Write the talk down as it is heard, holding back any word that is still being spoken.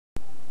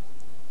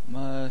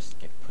Christmas,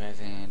 get a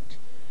present.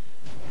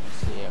 Let's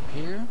see up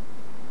here.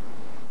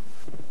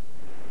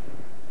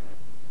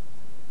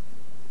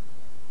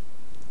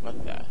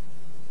 What the?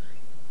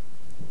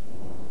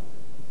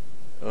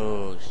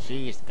 Oh,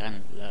 she's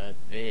gonna love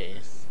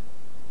this.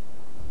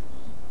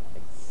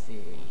 Let's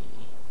see.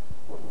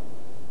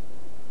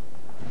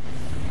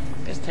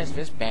 Let's test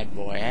this bad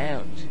boy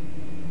out.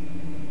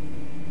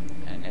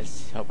 And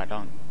let's hope I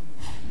don't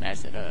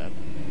mess it up.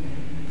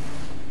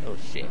 Oh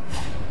shit.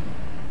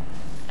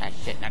 Ah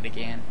shit, not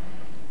again.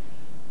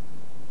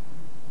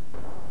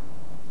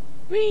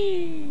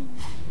 Whee!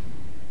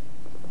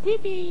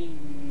 Whoopee!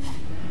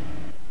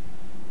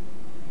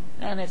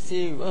 Now let's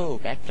see. Whoa,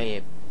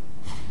 backflip.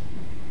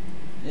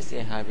 Let's see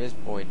how this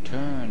boy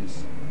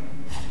turns.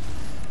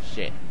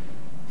 Shit.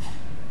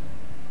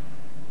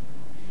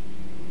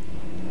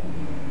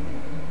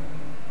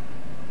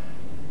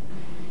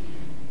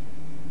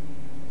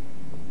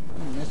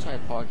 Let's try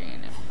parking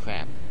in it.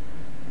 Crap.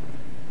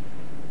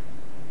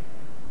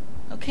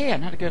 Okay,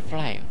 I'm not a good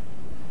flyer.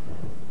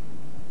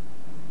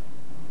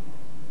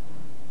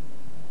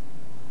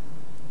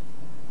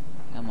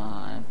 Come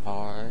on,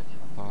 park,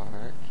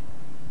 park.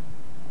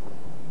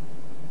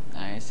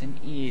 Nice and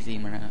easy,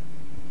 man.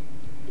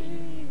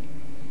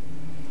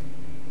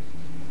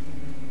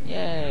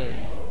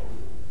 Yay!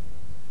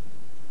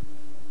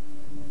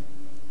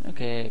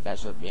 Okay,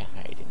 that's what we're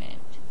hiding it.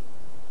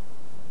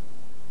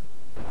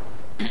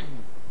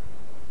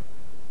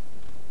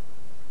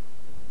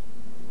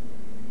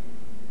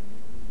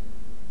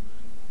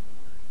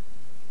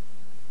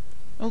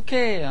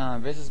 Okay,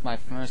 this is my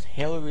first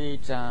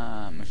Hillary's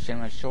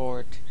machinima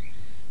short,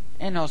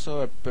 and also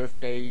a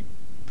birthday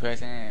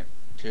present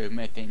to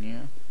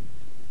MYTHINU.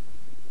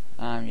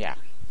 Yeah.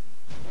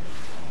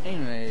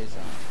 Anyways,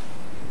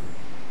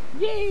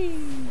 yay!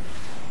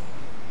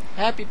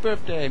 Happy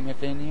birthday,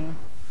 MYTHINU!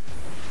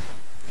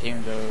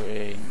 Even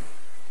though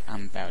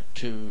I'm about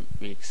 2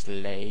 weeks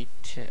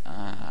late,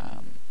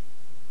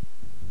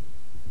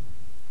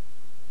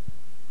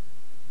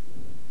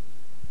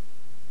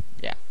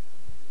 yeah.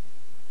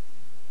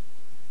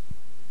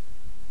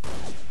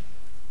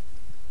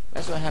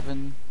 That's what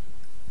happened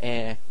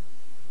if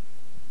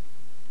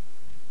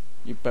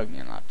you bug me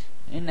a lot.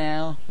 And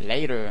now,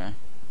 later.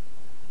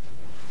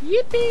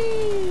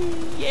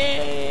 Yippee!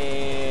 Yeah!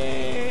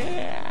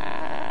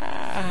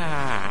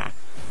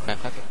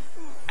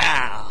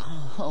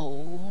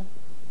 Ow!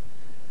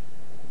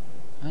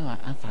 Oh,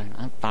 I'm fine.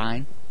 I'm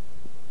fine.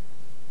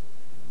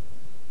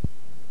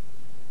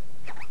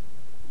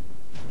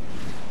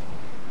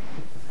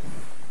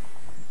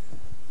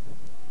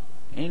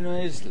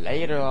 Anyways,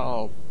 later,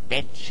 oh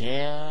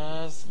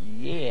bitches,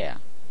 yeah.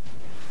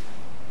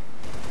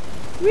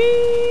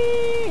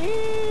 Whee!